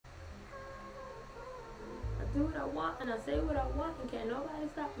do what I want and I say what I want and can't nobody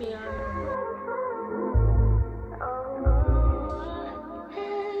stop me.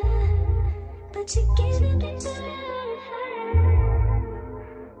 But you're giving me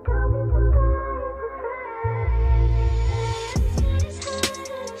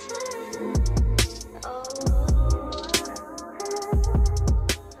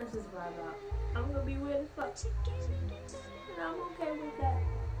Let's just vibe out. I'm gonna be weird as fuck. And I'm okay with that.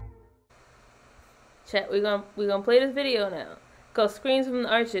 Chat, we're gonna play this video now. Called Screams from the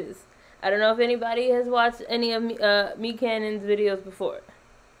Arches. I don't know if anybody has watched any of MeatCanyon's videos before.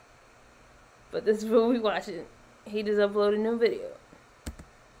 But this is what we watching. He just uploaded a new video.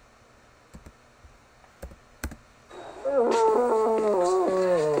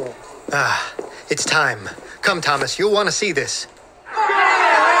 Ah, it's time. Come, Thomas, you'll want to see this.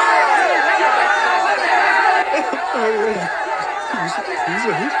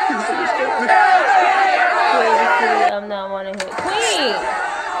 I'm not wanting him. Queen!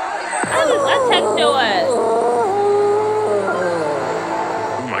 I text your ass.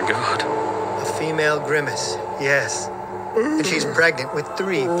 Oh my God. A female grimace, yes. And she's pregnant with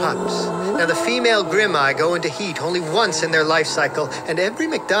 3 pups. Now, the female grimmi go into heat only once in their life cycle, and every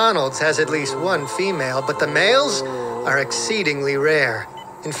McDonald's has at least 1 female, but the males are exceedingly rare.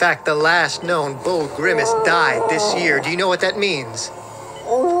 In fact, the last known bull grimace died this year. Do you know what that means?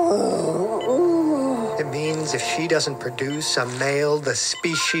 It means if she doesn't produce a male, the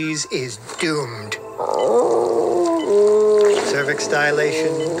species is doomed. Cervix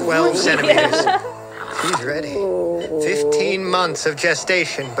dilation, 12 centimeters. She's ready. 15 months of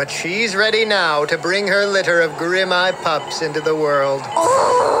gestation, but she's ready now to bring her litter of grim-eye pups into the world.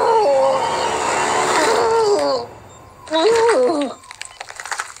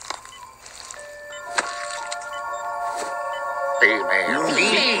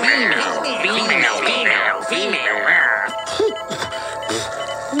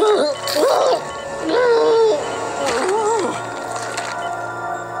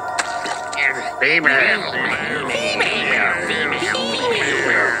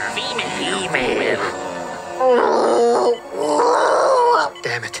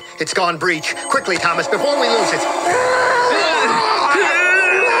 Damn it. It's gone breech. Quickly, Thomas, before we lose it.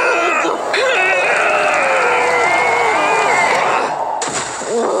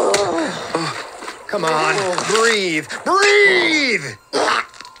 Come on. Breathe. Breathe!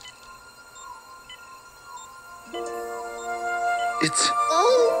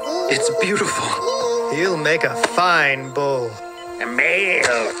 It's beautiful. He'll make a fine bull.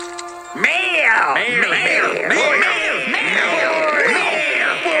 Male! Male!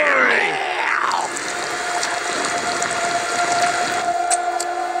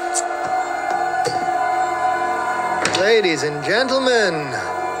 Ladies and gentlemen,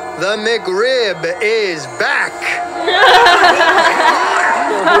 the McRib is back.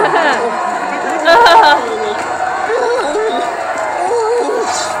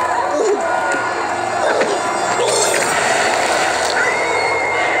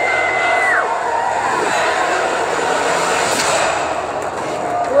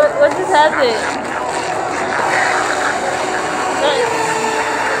 What just happened?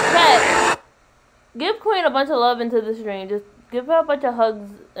 Cat, give Queen a bunch of love into the stream. Just give her a bunch of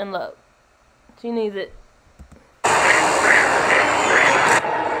hugs and love. She needs it.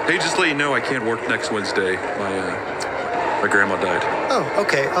 Hey, just to let you know, I can't work next Wednesday. My grandma died. Oh,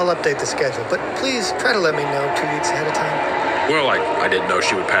 okay. I'll update the schedule, but please try to let me know 2 weeks ahead of time. Well, I didn't know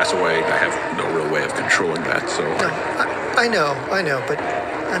she would pass away. I have no real way of controlling that, so... No, I know, but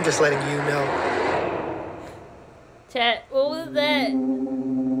I'm just letting you know. Chat, what was that?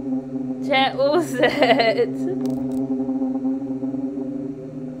 Chat, what was that?